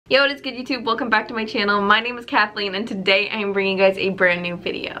Yo, what is good YouTube? Welcome back to my channel. My name is Kathleen and today I am bringing you guys a brand new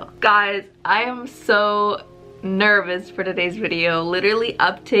video. Guys, I am so nervous for today's video. Literally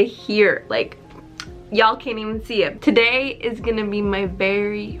up to here. Like, y'all can't even see it. Today is gonna be my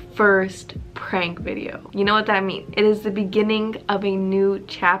very first prank video. You know what that means? It is the beginning of a new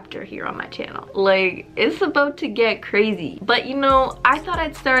chapter here on my channel. Like, it's about to get crazy. But you know, I thought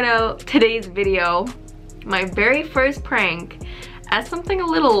I'd start out today's video, my very first prank, as something a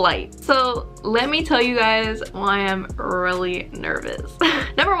little light. So let me tell you guys why I'm really nervous.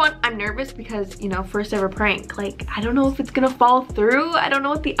 Number one, I'm nervous because, you know, first ever prank. Like, I don't know if it's gonna fall through. I don't know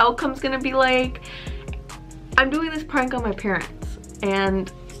what the outcome's gonna be like. I'm doing this prank on my parents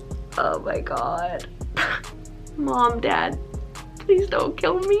and oh my god. Mom, Dad, please don't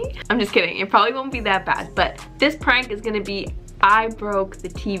kill me. I'm just kidding, it probably won't be that bad, but this prank is gonna be I broke the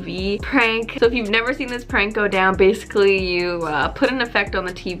TV prank. So if you've never seen this prank go down, basically you put an effect on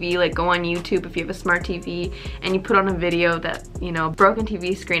the TV, like go on YouTube if you have a smart TV, and you put on a video that, you know, broken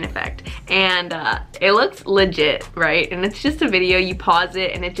TV screen effect. And it looks legit, right? And it's just a video, you pause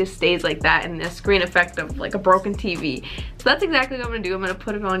it and it just stays like that in the screen effect of like a broken TV. So that's exactly what I'm gonna do. I'm gonna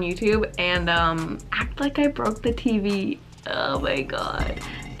put it on YouTube and act like I broke the TV. Oh my god.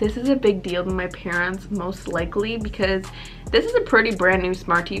 This is a big deal to my parents, most likely, because this is a pretty brand new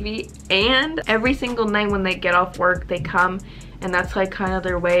smart TV, and every single night when they get off work, they come, and that's like kind of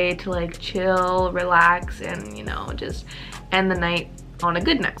their way to like chill, relax, and you know, just end the night on a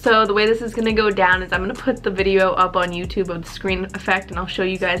good note. So the way this is gonna go down is I'm gonna put the video up on YouTube of the screen effect, and I'll show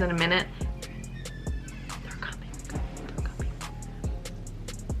you guys in a minute. They're coming. They're coming.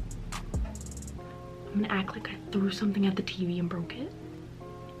 I'm gonna act like I threw something at the TV and broke it.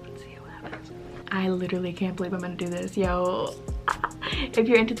 I literally can't believe I'm gonna do this, yo. If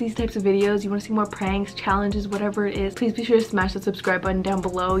you're into these types of videos, you wanna see more pranks, challenges, whatever it is, please be sure to smash the subscribe button down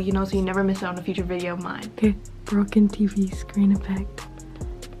below, you know, so you never miss out on a future video of mine. Okay, broken TV screen effect.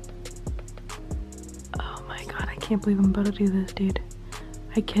 Oh my god, I can't believe I'm about to do this, dude.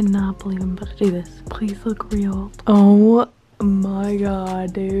 I cannot believe I'm about to do this. Please look real. Oh my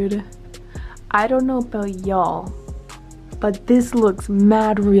god, dude. I don't know about y'all, but this looks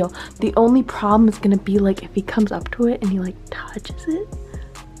mad real. The only problem is gonna be like if he comes up to it and he like touches it.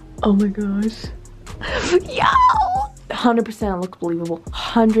 Oh my gosh. Yo! 100% looks believable.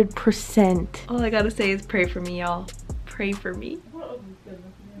 100%. All I gotta say is pray for me, y'all. Pray for me. What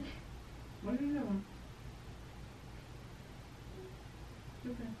are you doing?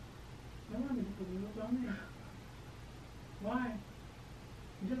 Okay. No, I'm gonna put it on there. Why?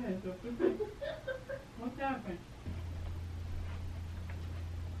 What happened?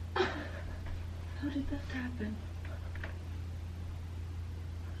 How did that happen?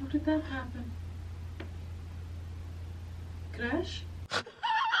 How did that happen? Crash?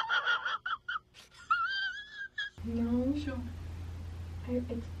 No. Sure.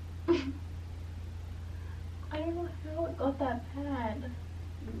 I don't know how it got that bad.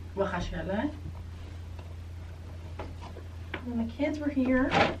 When the kids were here,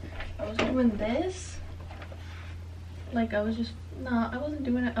 I was doing this. Like I wasn't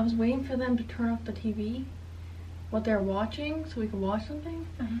doing it. I was waiting for them to turn off the TV, what they're watching, so we could watch something.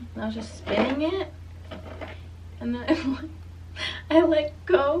 And I was just spinning it, and then I let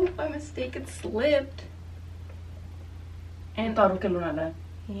go by mistake. It slipped. And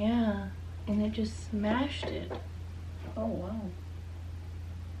yeah, and it just smashed it. Oh wow.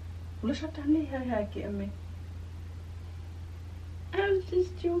 I was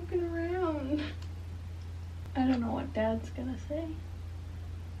just joking around. I don't know what Dad's gonna say.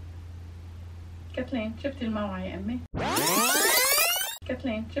 كاتلين شفتي الموعة يا أمي؟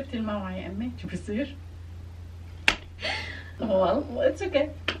 كاتلين شفتي الموعة يا أمي؟ شو بصير؟ Well, it's okay.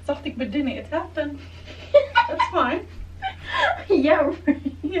 صحتك بالدنيا, it happened. That's fine. Yeah,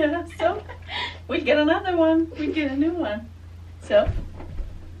 right. Yeah, so we get another one. We get a new one. So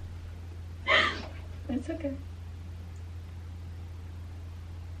it's okay.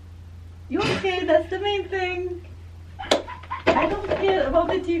 You okay? That's the main thing. I don't care about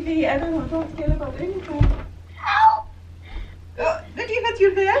the TV. I don't care about anything. Ow! Oh, did you hit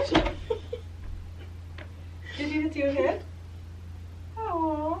your head? Did you hit your head?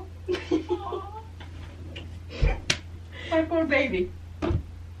 Oh. My poor baby.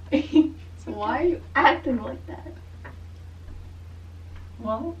 So why are you acting like that?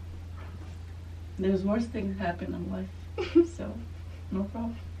 Well, there's worse things happen in life, so no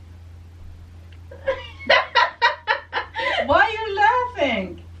problem. Why are you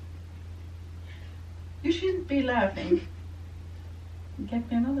laughing? You shouldn't be laughing.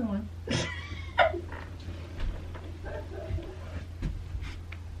 Get me another one.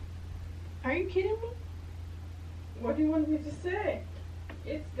 Are you kidding me? What do you want me to say?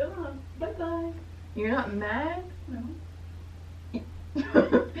 It's gone. Bye-bye. You're not mad? No.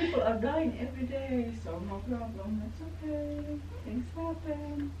 People are dying every day, so no problem. It's okay. Things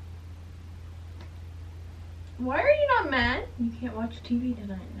happen. Why are you not mad? You can't watch TV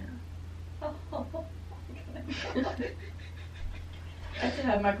tonight now. I still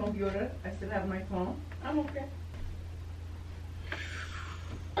have my computer. I still have my phone. I'm okay.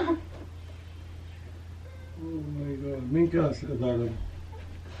 Oh my god, min kasse darling.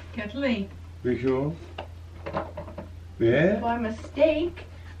 Kathleen. Visual. Yeah? By mistake,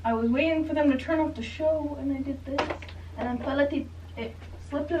 I was waiting for them to turn off the show, and I did this, and then Pellet, it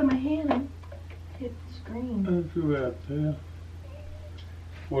slipped out of my hand and hit the screen. Jag tror att ja.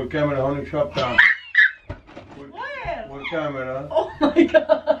 Vår kamera har ni köpt den. Where? Vår kamera. Oh my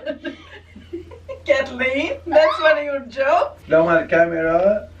god. Kathleen, that's one of your jokes? لما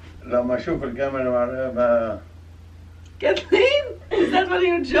الكاميرا لما اشوف الكاميرا مع Kathleen, is that one of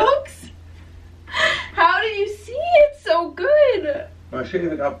your jokes? How did you see it so good? ما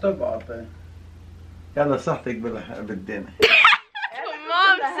شيء قبطة بعطي. يلا صحتك بالدنيا.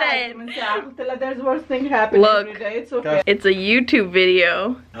 Mom said. There's worse thing happening Look. every day. It's okay. It's a YouTube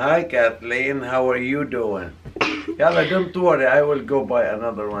video. Hi Kathleen, how are you doing? Yalla, don't worry, I will go buy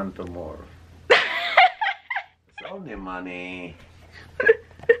another one tomorrow. It's only money.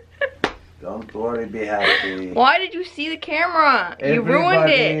 Don't worry, be happy. Why did you see the camera? You ruined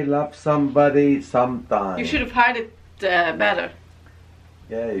Everybody it. loves somebody sometime. You should have hide it better.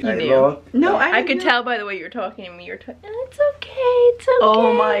 Yeah, You I do. look. No, I could tell by the way you were talking to me. You're talking. It's okay. It's okay.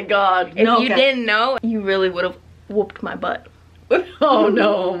 Oh my god. If no, you didn't know, you really would have whooped my butt. Oh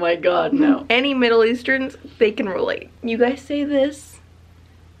no, oh my god, no. Any Middle Easterns, they can relate. You guys say this,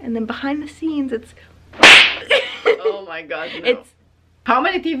 and then behind the scenes, it's. Oh my god, no. It's. How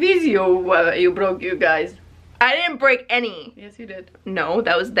many TVs you broke, you guys? I didn't break any. Yes, you did. No,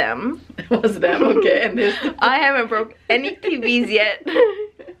 that was them. It was them, okay, and this. I haven't broke any TVs yet.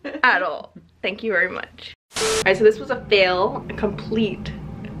 At all. Thank you very much. Alright, so this was a fail. A complete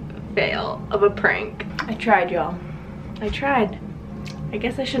fail of a prank. I tried, y'all. I tried. I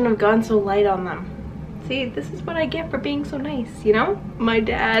guess I shouldn't have gone so light on them. See, this is what I get for being so nice, you know? My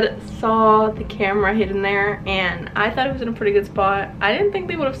dad saw the camera hidden there, and I thought it was in a pretty good spot. I didn't think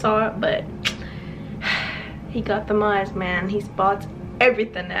they would have saw it, but he got them eyes, man. He spots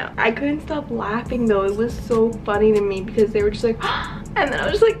everything now. I couldn't stop laughing though. It was so funny to me because they were just like, and then I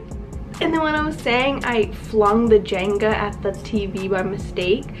was just like, and then when I was saying I flung the Jenga at the TV by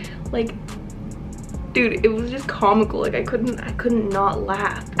mistake, like, dude, it was just comical. Like I couldn't not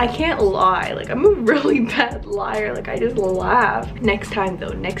laugh. I can't lie. Like I'm a really bad liar. Like I just laugh. Next time though,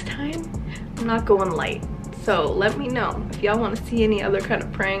 next time I'm not going light. So let me know if y'all want to see any other kind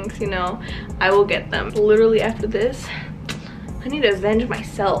of pranks, you know, I will get them. Literally after this, I need to avenge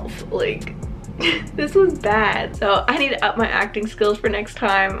myself. Like this was bad. So I need to up my acting skills for next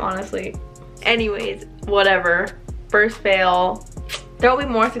time, honestly. Anyways, whatever. First fail. There will be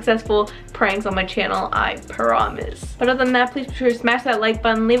more successful pranks on my channel, I promise. But other than that, please be sure to smash that like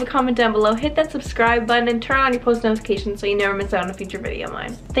button, leave a comment down below, hit that subscribe button, and turn on your post notifications so you never miss out on a future video of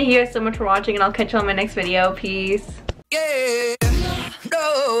mine. Thank you guys so much for watching, and I'll catch you on my next video. Peace. Yeah,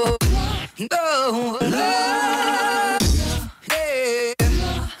 no, no.